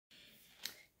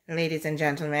Ladies and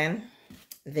gentlemen,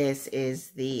 this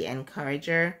is the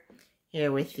Encourager here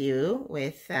with you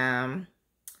with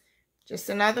just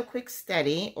another quick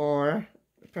study, or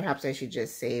perhaps I should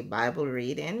just say Bible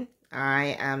reading.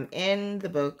 I am in the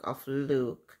book of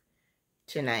Luke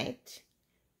tonight,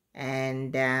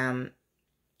 and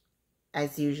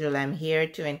as usual, I'm here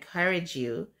to encourage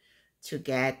you to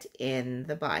get in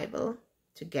the Bible,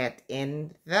 to get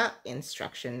in the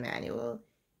instruction manual.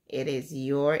 It is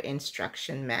your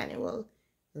instruction manual,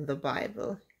 the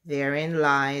Bible. Therein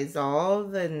lies all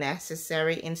the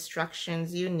necessary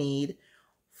instructions you need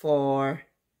for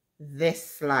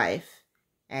this life,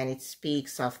 and it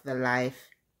speaks of the life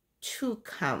to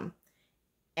come.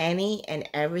 Any and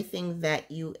everything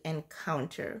that you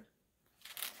encounter,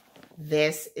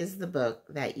 this is the book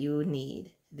that you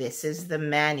need. This is the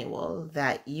manual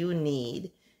that you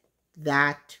need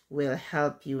that will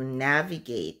help you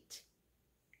navigate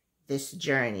this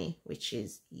journey, which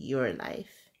is your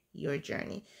life, your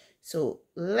journey. So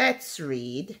let's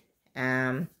read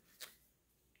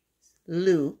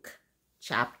Luke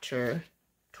chapter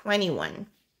 21.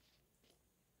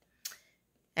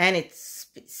 And it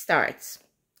starts,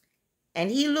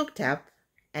 "And he looked up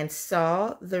and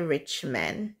saw the rich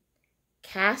men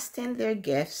casting their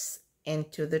gifts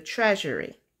into the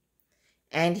treasury.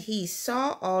 And he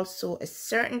saw also a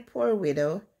certain poor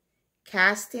widow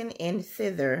casting in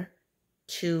thither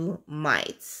 2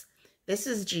 mites." This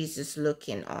is Jesus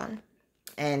looking on,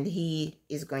 and he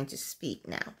is going to speak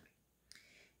now.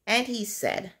 "And he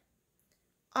said,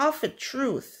 Of a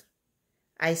truth,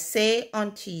 I say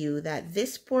unto you that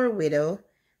this poor widow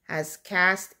has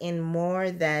cast in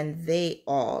more than they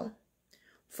all.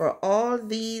 For all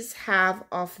these have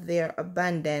of their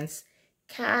abundance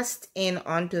cast in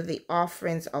unto the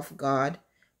offerings of God,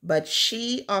 but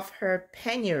she of her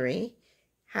penury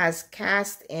has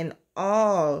cast in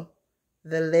all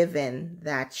the living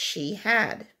that she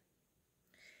had.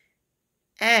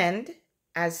 And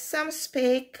as some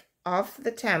spake of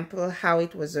the temple, how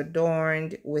it was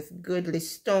adorned with goodly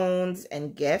stones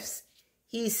and gifts,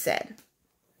 he said,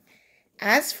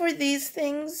 As for these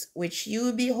things which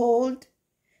you behold,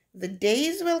 the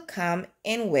days will come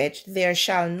in which there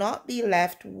shall not be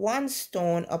left one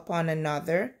stone upon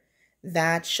another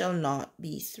that shall not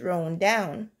be thrown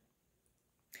down.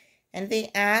 And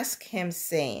they asked him,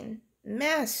 saying,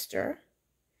 Master,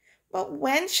 but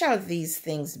when shall these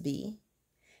things be?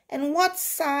 And what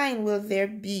sign will there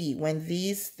be when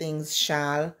these things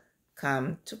shall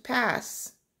come to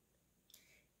pass?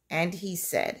 And he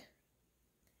said,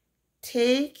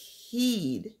 Take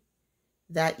heed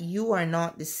that you are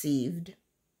not deceived.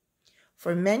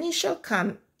 For many shall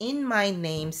come in my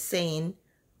name, saying,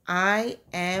 I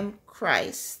am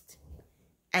Christ,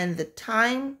 and the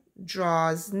time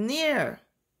draws near.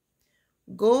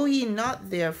 Go ye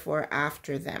not therefore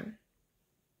after them.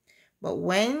 But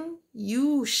when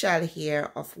you shall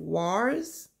hear of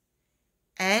wars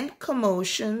and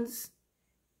commotions,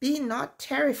 be not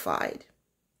terrified.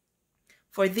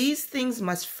 For these things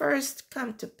must first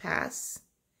come to pass,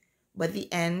 but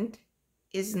the end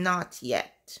is not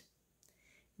yet.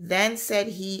 Then said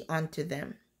he unto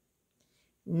them,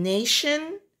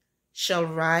 Nation shall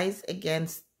rise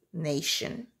against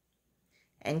nation,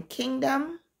 and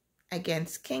kingdom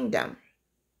against kingdom,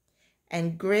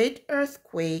 and great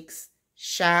earthquakes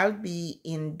shall be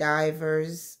in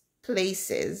divers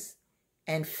places,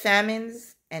 and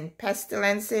famines and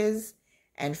pestilences,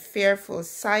 and fearful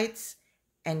sights,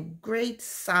 and great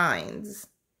signs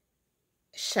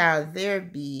shall there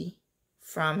be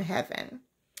from heaven."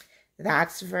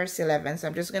 That's verse 11. So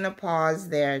I'm just going to pause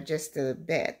there just a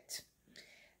bit,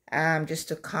 just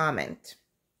to comment.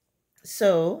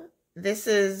 So this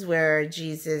is where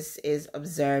Jesus is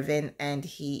observing, and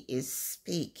he is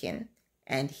speaking,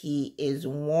 and he is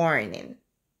warning.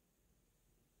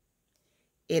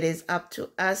 It is up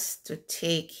to us to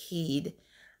take heed.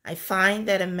 I find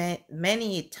that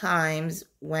many times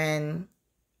when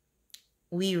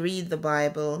we read the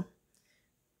Bible,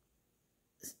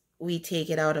 we take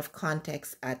it out of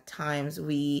context at times.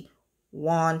 We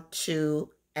want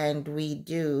to, and we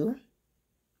do,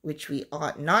 which we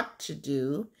ought not to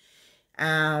do,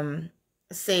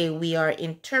 say we are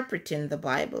interpreting the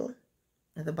Bible.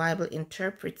 The Bible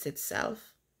interprets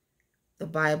itself. The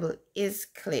Bible is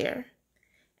clear.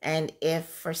 And if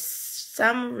for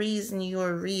some reason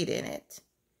you're reading it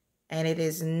and it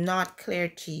is not clear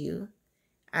to you,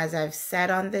 as I've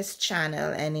said on this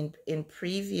channel and in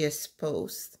previous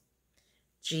posts,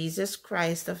 Jesus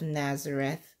Christ of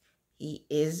Nazareth, he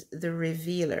is the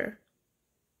revealer.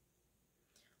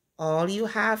 All you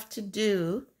have to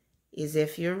do is,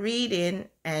 if you're reading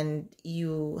and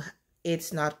you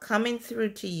it's not coming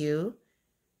through to you,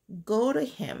 go to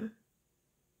him.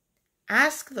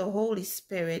 Ask the Holy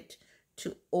Spirit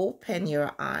to open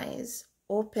your eyes.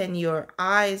 Open your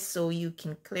eyes so you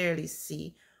can clearly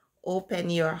see. Open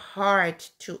your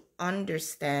heart to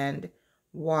understand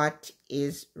what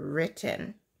is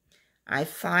written. I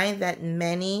find that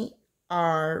many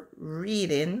are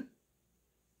reading,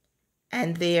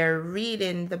 and they are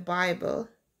reading the Bible,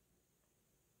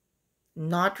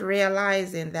 not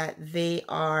realizing that they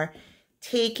are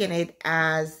taking it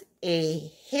as a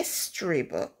history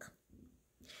book.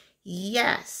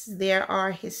 Yes, there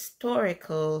are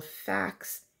historical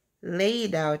facts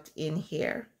laid out in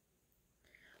here,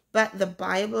 but the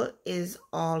Bible is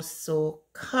also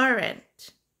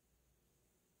current.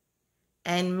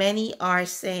 And many are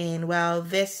saying, well,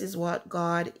 this is what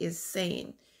God is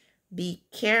saying. Be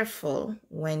careful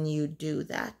when you do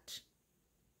that.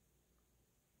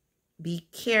 Be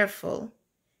careful.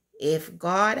 If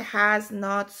God has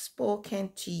not spoken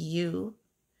to you,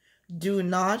 do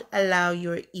not allow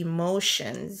your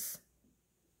emotions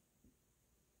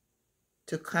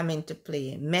to come into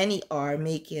play. Many are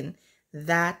making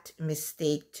that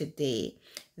mistake today.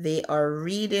 They are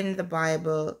reading the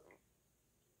Bible,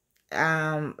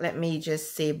 let me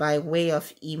just say, by way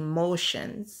of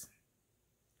emotions.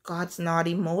 God's not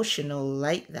emotional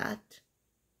like that.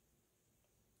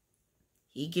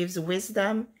 He gives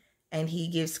wisdom and he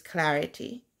gives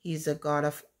clarity. He's a God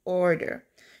of order.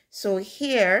 So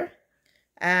here,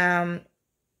 in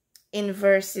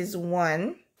verses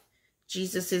 1,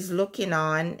 Jesus is looking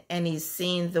on and he's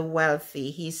seeing the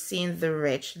wealthy, he's seeing the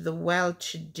rich, the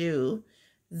well-to-do,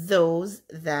 those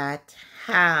that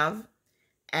have.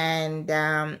 And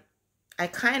I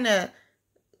kind of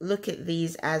look at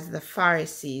these as the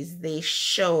Pharisees.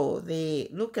 They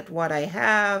look at what I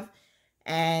have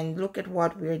and look at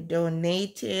what we're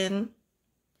donating.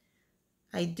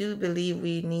 I do believe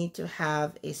we need to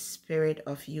have a spirit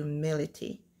of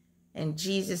humility. And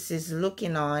Jesus is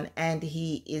looking on and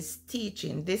he is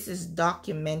teaching. This is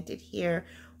documented here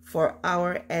for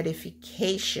our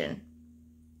edification,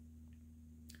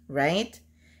 right?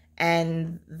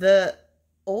 And the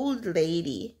old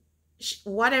lady,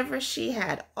 whatever she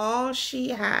had, all she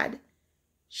had,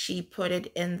 she put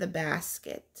it in the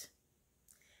basket.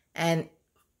 And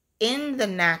in the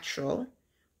natural,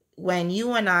 when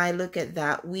you and I look at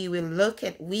that, we will look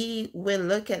at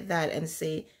that and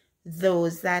say,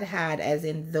 those that had, as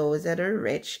in those that are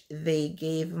rich, they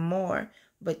gave more.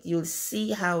 But you'll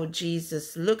see how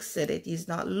Jesus looks at it. He's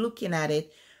not looking at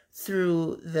it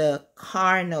through the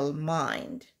carnal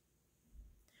mind.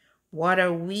 What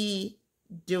are we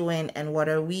doing and what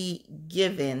are we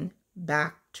giving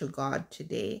back to God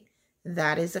today?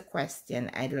 That is a question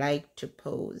I'd like to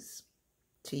pose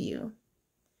to you.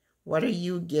 What are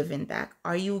you giving back?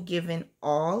 Are you giving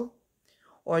all?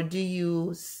 Or do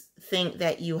you think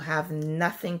that you have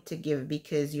nothing to give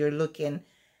because you're looking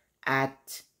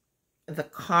at the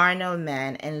carnal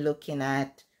man and looking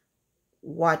at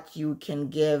what you can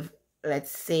give,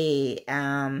 let's say,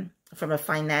 from a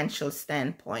financial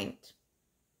standpoint?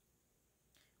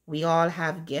 We all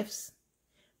have gifts.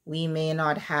 We may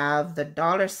not have the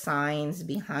dollar signs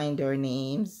behind our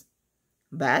names,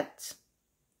 but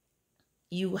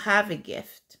you have a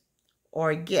gift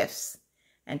or gifts,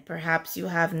 and perhaps you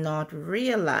have not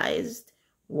realized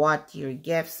what your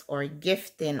gifts or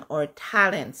gifting or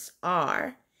talents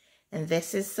are. And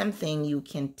this is something you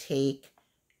can take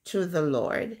to the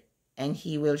Lord and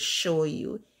he will show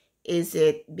you. Is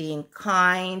it being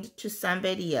kind to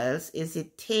somebody else? Is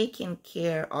it taking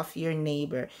care of your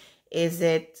neighbor? Is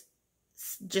it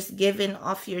just giving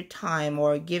of your time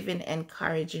or giving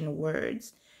encouraging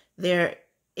words? There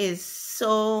is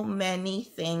so many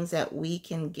things that we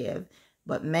can give,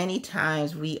 but many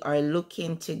times we are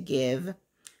looking to give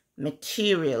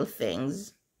material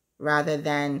things rather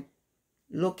than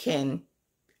looking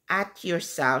at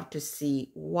yourself to see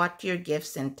what your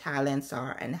gifts and talents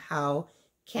are and how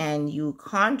can you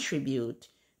contribute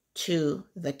to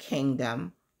the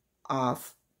kingdom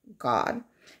of God.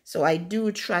 So I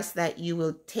do trust that you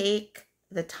will take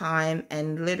the time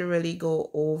and literally go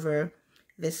over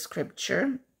this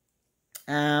scripture.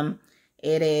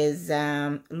 It is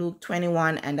Luke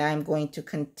 21, and I'm going to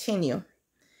continue.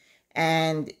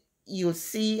 And you'll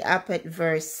see up at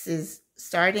verses,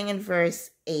 starting in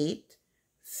verse 8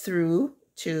 through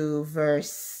to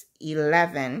verse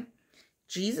 11,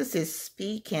 Jesus is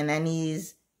speaking and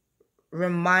he's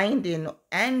reminding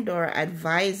and or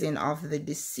advising of the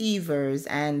deceivers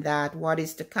and that what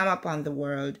is to come upon the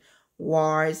world,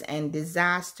 wars and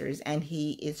disasters. And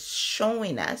he is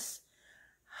showing us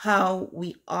how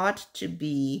we ought to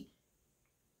be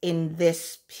in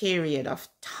this period of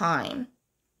time.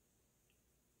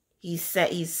 He's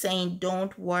saying,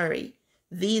 don't worry.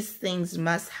 These things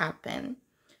must happen.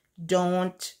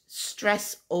 Don't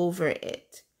stress over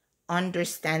it.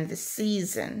 Understand the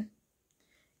season.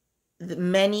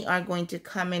 Many are going to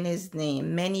come in his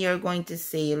name. Many are going to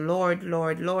say, Lord,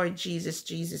 Lord, Lord, Jesus,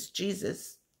 Jesus,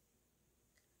 Jesus.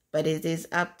 But it is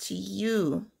up to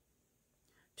you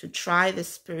to try the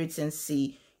spirits and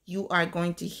see. You are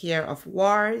going to hear of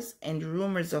wars and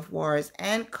rumors of wars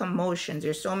and commotions.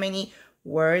 There's so many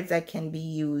words that can be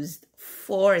used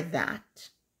for that.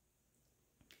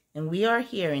 And we are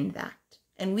hearing that.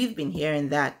 And we've been hearing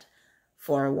that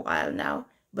for a while now.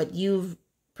 But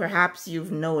perhaps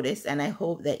you've noticed, and I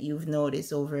hope that you've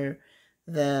noticed over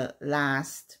the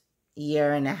last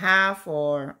year and a half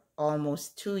or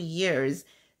almost 2 years,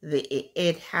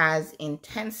 it has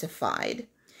intensified.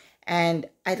 And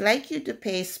I'd like you to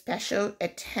pay special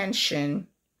attention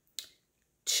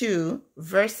to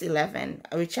verse 11,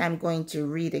 which I'm going to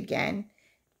read again.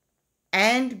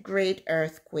 And great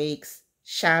earthquakes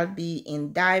shall be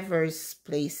in diverse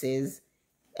places.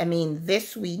 I mean,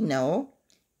 this we know.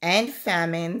 And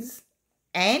famines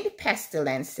and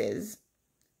pestilences.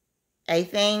 I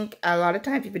think a lot of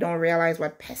times people don't realize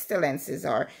what pestilences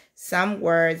are. Some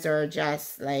words are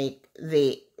just like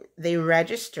they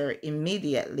register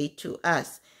immediately to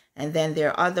us. And then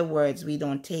there are other words we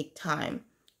don't take time.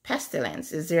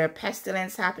 Pestilence. Is there a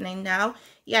pestilence happening now?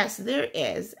 Yes, there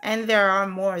is. And there are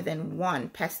more than one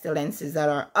pestilences that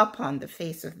are upon the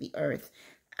face of the earth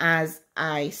as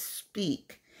I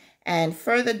speak. And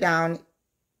further down,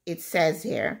 it says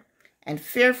here, and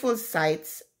fearful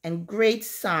sights and great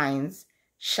signs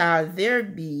shall there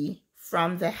be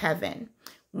from the heaven.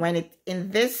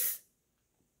 In this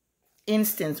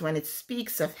instance, when it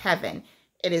speaks of heaven,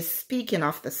 it is speaking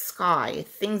of the sky,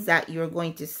 things that you're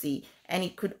going to see. And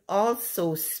it could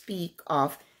also speak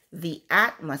of the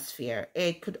atmosphere.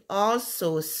 It could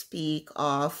also speak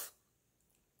of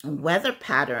weather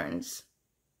patterns.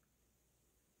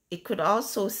 It could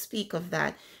also speak of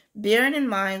that. Bearing in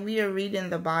mind, we are reading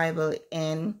the Bible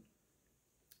in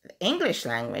the English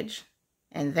language,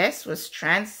 and this was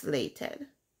translated.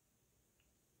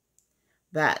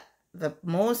 But the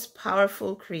most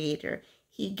powerful creator,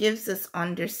 he gives us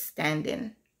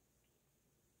understanding.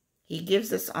 He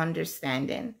gives us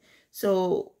understanding.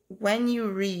 So when you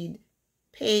read,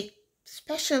 pay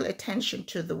special attention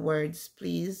to the words,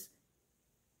 please.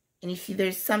 And if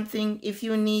there's something, if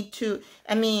you need to,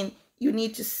 you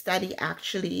need to study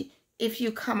actually. If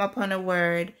you come upon a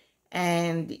word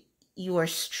and you are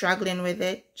struggling with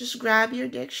it, just grab your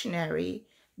dictionary,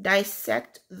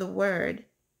 dissect the word.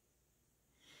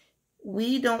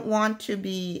 We don't want to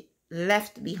be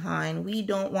left behind. We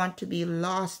don't want to be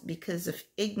lost because of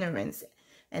ignorance.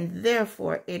 And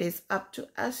therefore, it is up to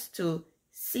us to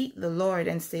seek the Lord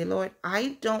and say, Lord,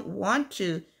 I don't want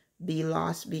to be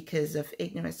lost because of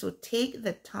ignorance. So take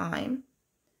the time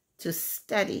to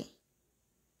study.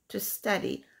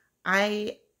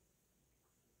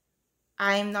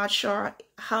 I'm not sure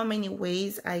how many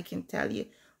ways I can tell you,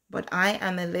 but I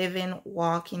am a living,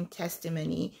 walking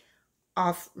testimony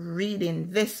of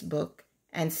reading this book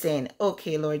and saying,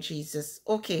 okay, Lord Jesus,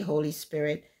 okay, Holy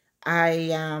Spirit,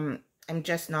 I'm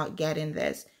just not getting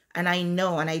this. And I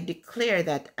know, and I declare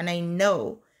that, and I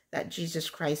know that Jesus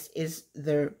Christ is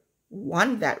the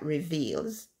one that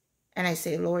reveals. And I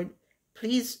say, Lord,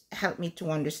 please help me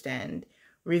to understand.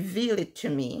 Reveal it to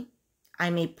me.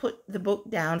 I may put the book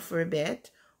down for a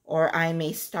bit, or I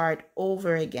may start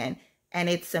over again. And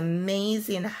it's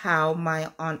amazing how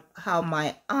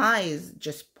my eyes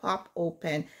just pop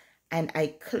open and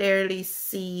I clearly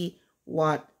see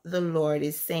what the Lord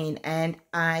is saying, and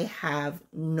I have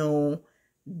no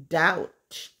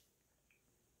doubt.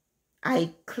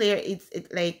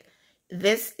 It's like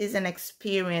this is an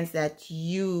experience that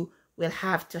you will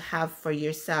have to have for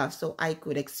yourself. So I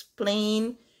could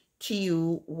explain to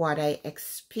you what I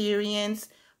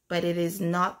experienced, but it is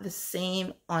not the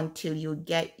same until you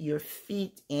get your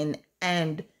feet in,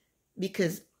 and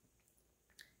because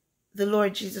the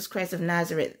Lord Jesus Christ of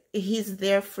Nazareth, he's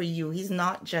there for you. He's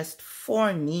not just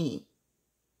for me.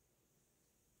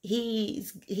 He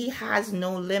has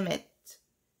no limit.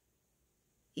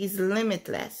 He's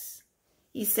limitless.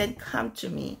 He said, come to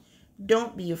me.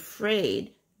 Don't be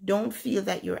afraid. Don't feel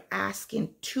that you're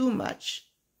asking too much.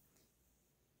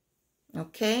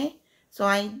 Okay? So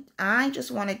I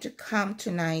just wanted to come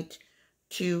tonight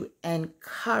to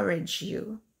encourage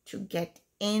you to get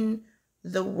in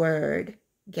the Word.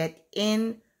 Get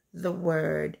in the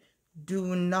Word.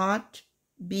 Do not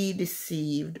be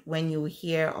deceived when you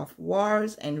hear of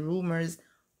wars and rumors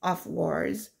of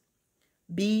wars.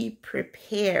 Be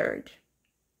prepared.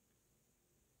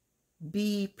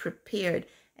 Be prepared.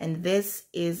 And this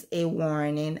is a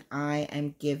warning I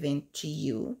am giving to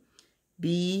you.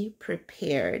 Be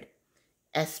prepared.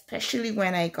 Especially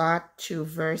when I got to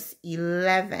verse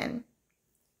 11.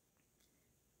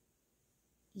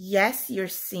 Yes, you're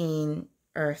seeing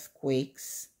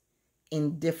earthquakes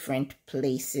in different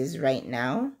places right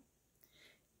now.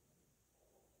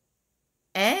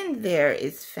 And there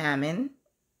is famine.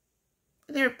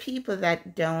 There are people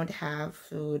that don't have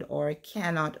food or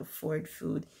cannot afford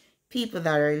food. People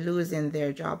that are losing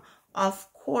their job.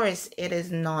 Of course, it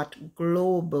is not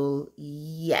global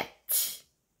yet.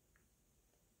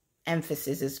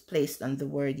 Emphasis is placed on the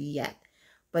word yet.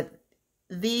 But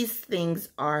these things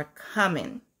are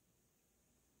coming.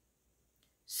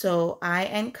 So I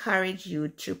encourage you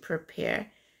to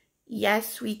prepare.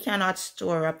 Yes, we cannot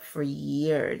store up for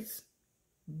years,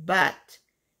 but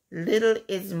little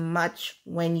is much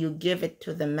when you give it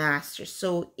to the master.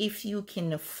 So if you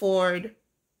can afford,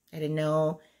 I don't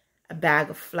know, a bag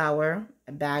of flour,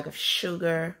 a bag of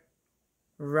sugar,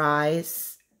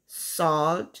 rice,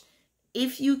 salt,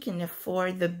 if you can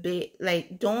afford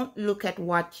don't look at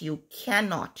what you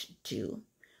cannot do.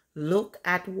 Look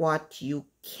at what you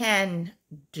can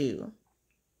do.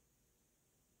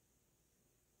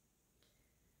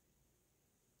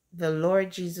 The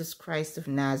Lord Jesus Christ of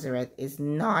Nazareth is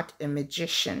not a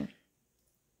magician.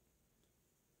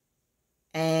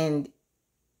 And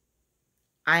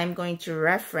I'm going to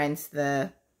reference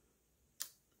the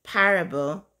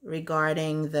parable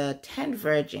regarding the 10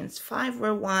 virgins. 5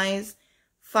 were wise,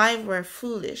 5 were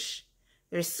foolish.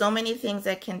 There's so many things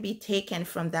that can be taken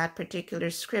from that particular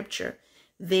scripture.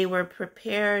 They were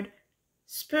prepared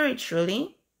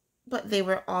spiritually, but they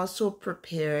were also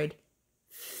prepared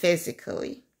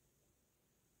physically.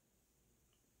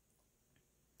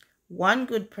 One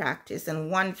good practice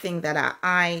and one thing that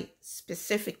I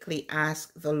specifically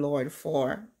ask the Lord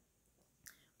for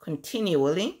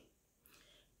continually,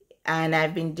 and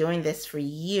I've been doing this for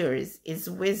years, is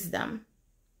wisdom.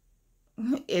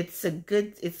 It's a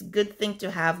good thing to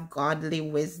have godly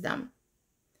wisdom.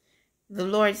 The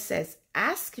Lord says,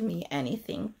 ask me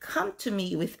anything. Come to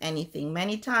me with anything.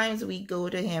 Many times we go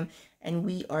to him and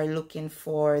we are looking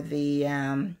for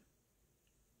the,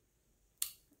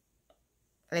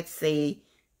 let's say,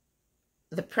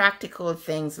 the practical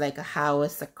things like a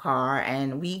house, a car,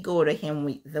 and we go to him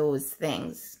with those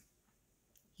things.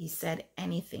 He said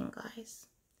anything, guys.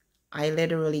 I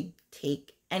literally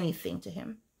take anything to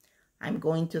him. I'm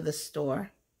going to the store.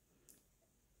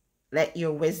 Let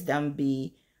your wisdom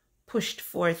be pushed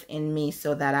forth in me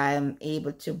so that I am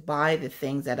able to buy the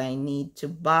things that I need to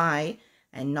buy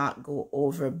and not go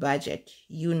over budget.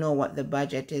 You know what the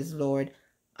budget is, Lord.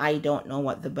 I don't know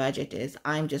what the budget is.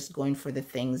 I'm just going for the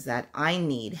things that I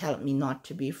need. Help me not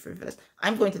to be frivolous.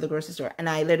 I'm going to the grocery store and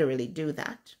I literally do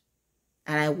that.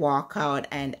 And I walk out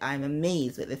and I'm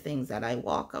amazed with the things that I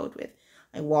walk out with.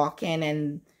 I walk in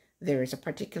and there's a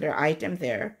particular item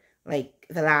there. Like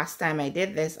the last time I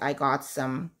did this, I got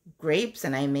some grapes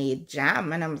and I made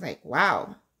jam. And I was like,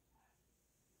 wow.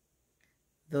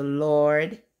 The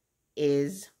Lord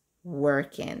is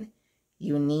working.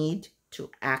 You need to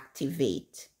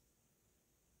activate.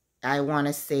 I want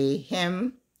to say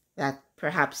him. That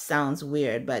perhaps sounds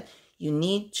weird, but you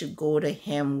need to go to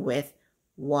him with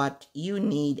what you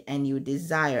need and you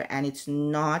desire. And it's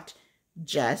not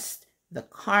just the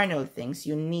carnal things.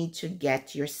 You need to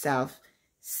get yourself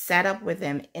set up with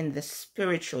him in the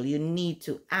spiritual. You need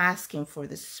to ask him for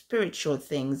the spiritual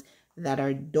things that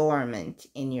are dormant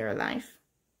in your life.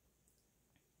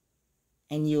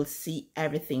 And you'll see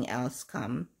everything else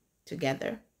come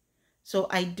together. So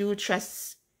I do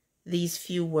trust these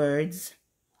few words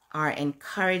are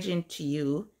encouraging to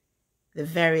you, the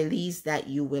very least that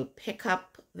you will pick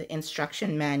up the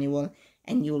instruction manual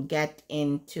and you'll get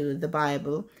into the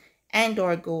Bible and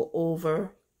or go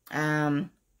over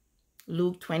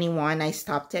Luke 21. I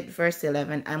stopped at verse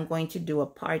 11. I'm going to do a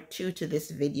part 2 to this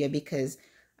video because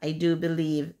I do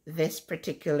believe this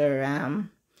particular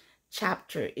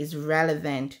chapter is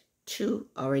relevant to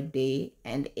our day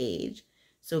and age.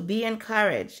 So be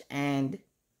encouraged and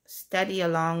study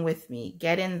along with me.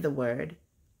 Get in the word.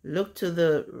 Look to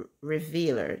the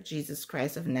revealer, Jesus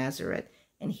Christ of Nazareth,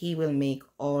 and he will make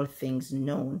all things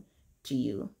known to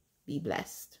you. Be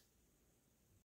blessed.